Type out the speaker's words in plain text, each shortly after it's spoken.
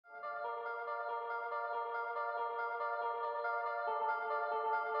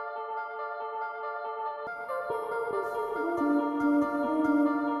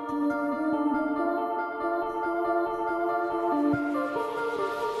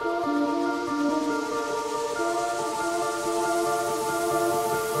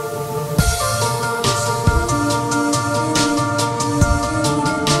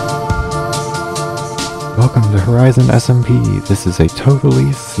Horizon SMP. This is a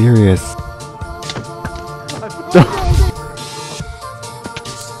totally serious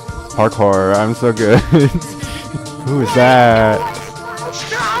parkour. I'm so good. Who is that?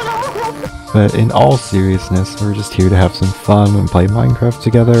 But in all seriousness, we're just here to have some fun and play Minecraft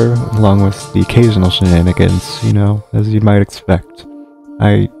together, along with the occasional shenanigans, you know, as you might expect.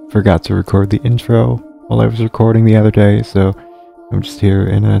 I forgot to record the intro while I was recording the other day, so I'm just here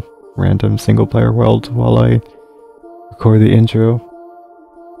in a random single-player world while I record the intro.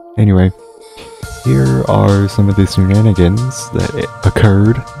 Anyway, here are some of the shenanigans that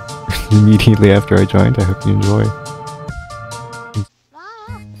occurred immediately after I joined. I hope you enjoy.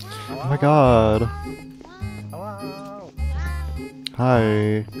 Oh my god. Hello.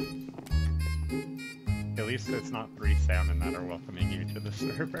 Hi. At least it's not 3 salmon that are welcoming you to the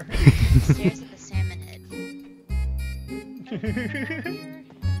server. Stares at the salmon head.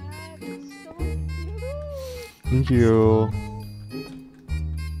 Thank you.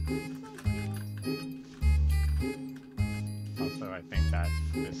 Also, I think that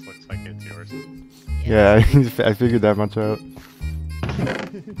this looks like it's yours. Yeah, I figured that much out.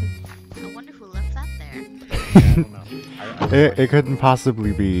 I wonder who left that there. I don't know. It couldn't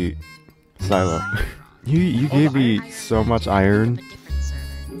possibly be Silo. You gave me so much iron.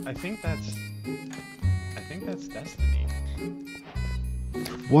 I think that's Destiny.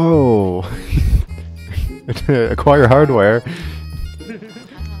 Whoa! Acquire hardware.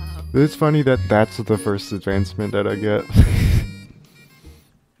 It's funny that that's the first advancement that I get.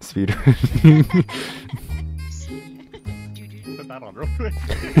 Speedrun. Put that on real quick.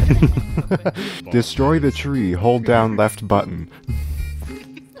 Destroy the tree, hold down left button.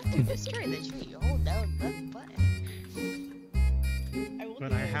 Destroy the tree, hold down left button.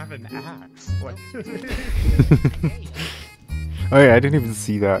 But I have an axe. What? Oh yeah, I didn't even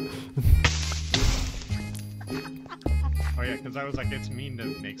see that. Oh yeah, because I was like, it's mean to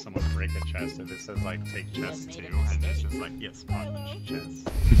make someone break a chest if it says like take chest 2, and it's just like, yes, punch chest.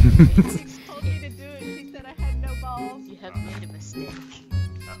 She told me to do it. She said I had no balls. You have made a mistake.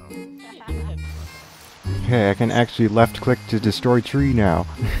 Uh-oh. Okay, I can actually left click to destroy tree now.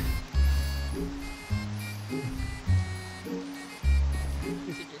 To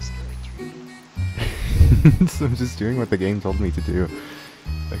destroy tree. So I'm just doing what the game told me to do.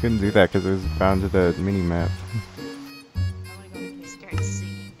 I couldn't do that because it was bound to the mini-map. Start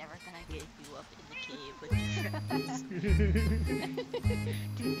singing, never gonna give you up in the cave with your friends.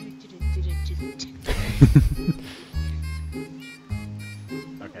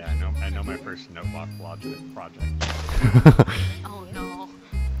 Okay, I know my first noteblock logic project. Oh no.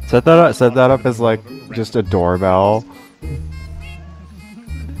 Set that up as like just a doorbell.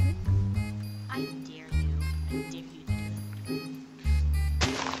 I dare you. I dare you to do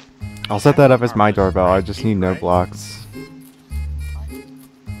it. I'll set that up as my doorbell. I just need no blocks.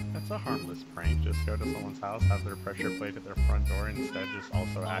 That's a harmless prank. Just go to someone's house, have their pressure plate at their front door, instead just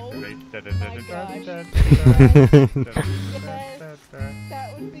also activate. That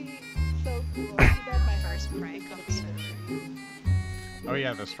would be so cool. That's my First prank on the server. Oh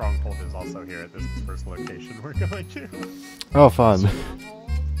yeah, the stronghold is also here at this first location we're going to. Oh, fun. Stronghold?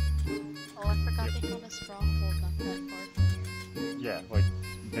 Oh, I forgot they found a stronghold not that far from here. Yeah, like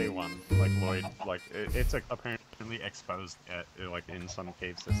day 1, like Lloyd, like it's apparently exposed at like in some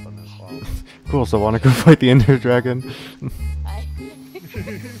cave system as well. Cool, so wanna go fight the Ender Dragon? I...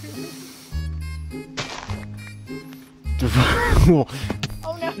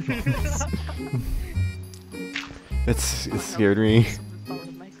 Oh no! It scared me. Someone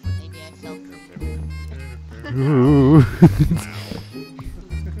followed my foot. Maybe I fell through. Ooh.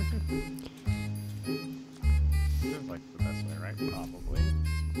 Seems like the best way, right? Probably.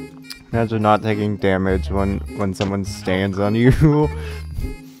 Imagine not taking damage when someone stands on you. I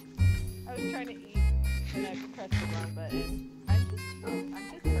was trying to eat and I pressed the wrong button. I'm just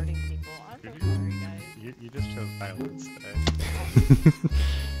hurting people. I'm so sorry, guys. You just chose violence today.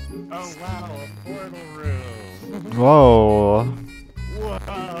 Oh wow, a portal room! Whoa. Whoa!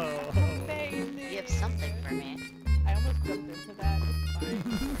 Amazing. You have something for me. I almost jumped into that. It's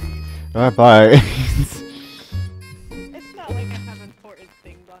fine. Bye. It's not like I have important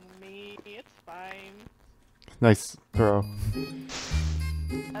things on me. It's fine. Nice throw.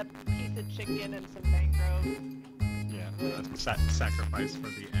 A piece of chicken and some mangrove. Yeah, sacrifice for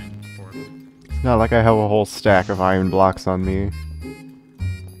the end portal. It's not like I have a whole stack of iron blocks on me.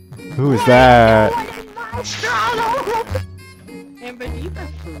 Who is that? Amber, do you have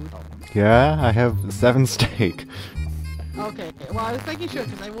food? Yeah, I have 7 steak. Okay, well I was making sure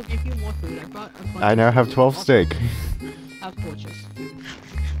because I will give you more food. I brought a bunch I now have 12 steak. of torches.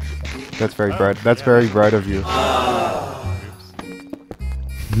 That's very Oh, bright. That's yeah, very that's- bright of you.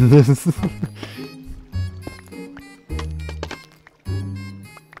 Oops.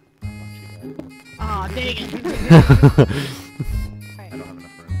 Aw, dang it. I don't have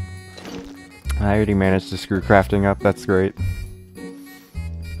enough room. I already managed to screw crafting up. That's great. I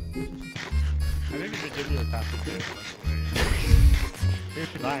think if they give you a crafting table, that's the way.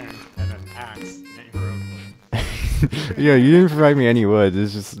 Here's iron and an axe. Get your own wood. Yeah, you didn't provide me any wood.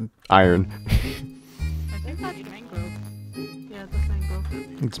 It's just iron. I think that's mangrove. Yeah, that's mangrove.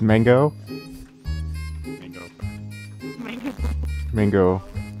 It's mango. Mango. Mango. Mango.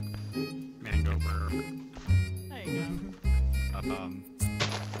 Mango burr. There you go.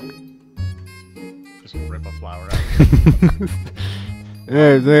 Just rip a flower out.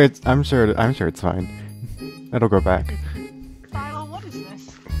 I'm sure it's fine. It'll go back. Silo, what is this?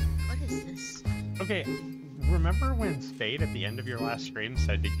 What is this? Okay, remember when Spade at the end of your last stream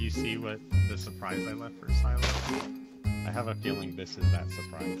said, "Did you see what the surprise I left for Silo?" I have a feeling this is that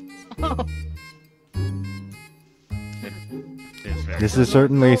surprise. It's very This is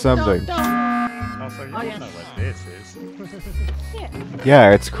certainly something. Also, you Oh, don't yes. know what this is.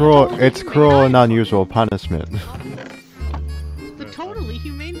 Yeah, it's cruel. It's cruel and unusual punishment. The totally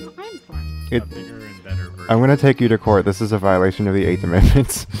humane crime form. It. A bigger and better version. I'm gonna take you to court. This is a violation of the 8th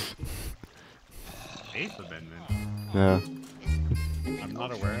Amendment. 8th Amendment. Yeah. I'm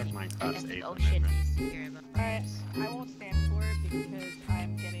not aware of Minecraft's 8th Oh shit, Amendment. needs to hear about Alright, I won't stand for it because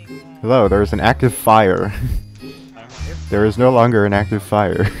I'm getting, Hello, there is an active fire. There is no longer an active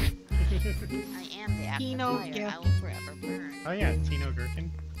fire. I am the active Tino fire. I Gherkin. will forever burn. Oh yeah, Tino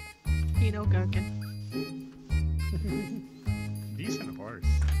Gherkin. Pino Gherkin. Decent horse.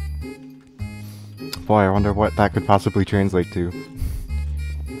 Boy, I wonder what that could possibly translate to.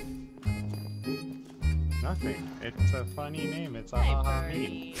 Nothing. It's a funny name. It's a Hey, haha meme.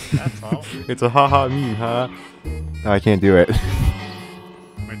 birdie. That's all. It's a haha meme, huh? No, I can't do it.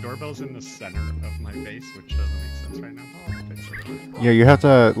 My doorbell's in the center of my face, which doesn't make sense right now. I'll fix it. Yeah, you have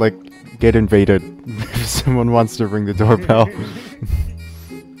to, like, get invaded if someone wants to ring the doorbell. Unless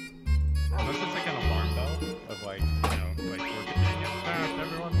it's like an alarm bell of like, you know, like we're getting it fast,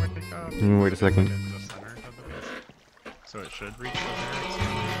 everyone wake up. Wait a second. It's in the center of the base. So it should reach the barracks.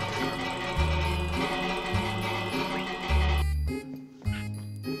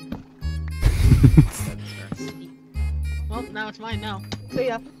 Well, now it's mine now. See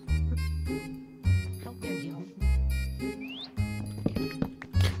ya. How dare you?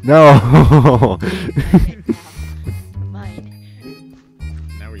 No! Mine.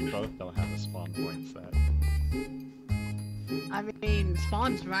 Now we both don't have a spawn point set. I mean,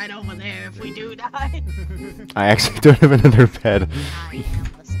 spawn's right over there if we do die. I actually don't have another bed. I am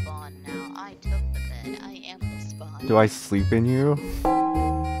the spawn now. I took the bed. I am the spawn. Do I sleep in you?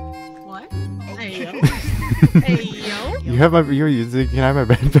 What? Hey yo. Hey yo. You have my. You're using. Can I have my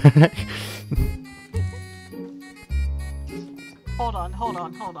bed back? Hold on.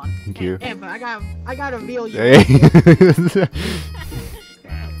 Thank Hey, you. Amber, I gotta reveal you. Hey.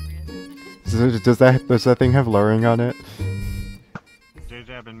 Wow. Does that thing have luring on it? JJ,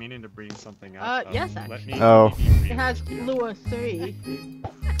 I've been meaning to bring something up. Yes, let actually. me Oh. It has lure 3.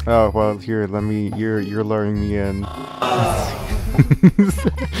 Oh well, here. Let me. You're luring me in.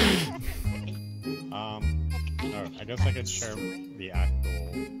 Oh, I guess I could share the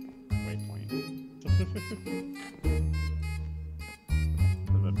actual waypoint.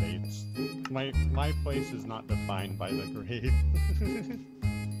 For the baits. My place is not defined by the grade.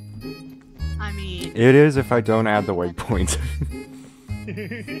 I mean, It is if I don't add the waypoint.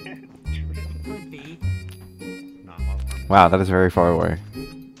 could be. Not well. Wow, that is very far away.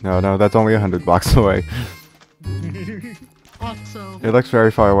 No, that's only 100 blocks away. Also, It looks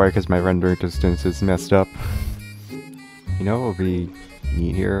very far away because my render distance is messed up. You know what would be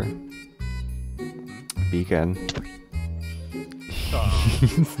neat here? Beacon.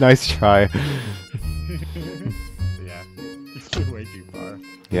 Nice try. Yeah, you're way too far.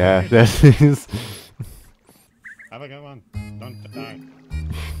 Yeah, that is. Have a good one. Don't die.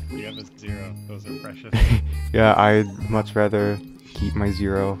 You have a 0. Those are precious. Yeah, I'd much rather keep my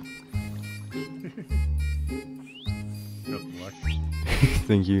 0. Good luck.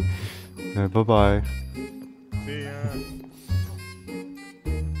 Thank you. Bye bye. See ya.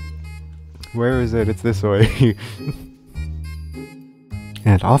 Where is it? It's this way.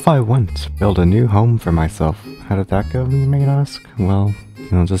 And off I went to build a new home for myself. How did that go, you may ask? Well,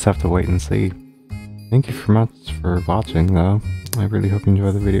 you'll just have to wait and see. Thank you very much for watching, though. I really hope you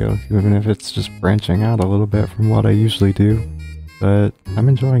enjoy the video, even if it's just branching out a little bit from what I usually do. But I'm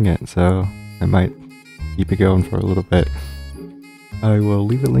enjoying it, so I might keep it going for a little bit. I will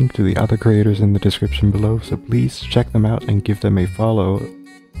leave a link to the other creators in the description below, so please check them out and give them a follow,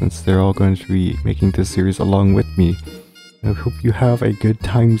 since they're all going to be making this series along with me. I hope you have a good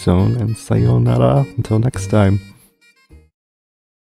time zone, and sayonara until next time.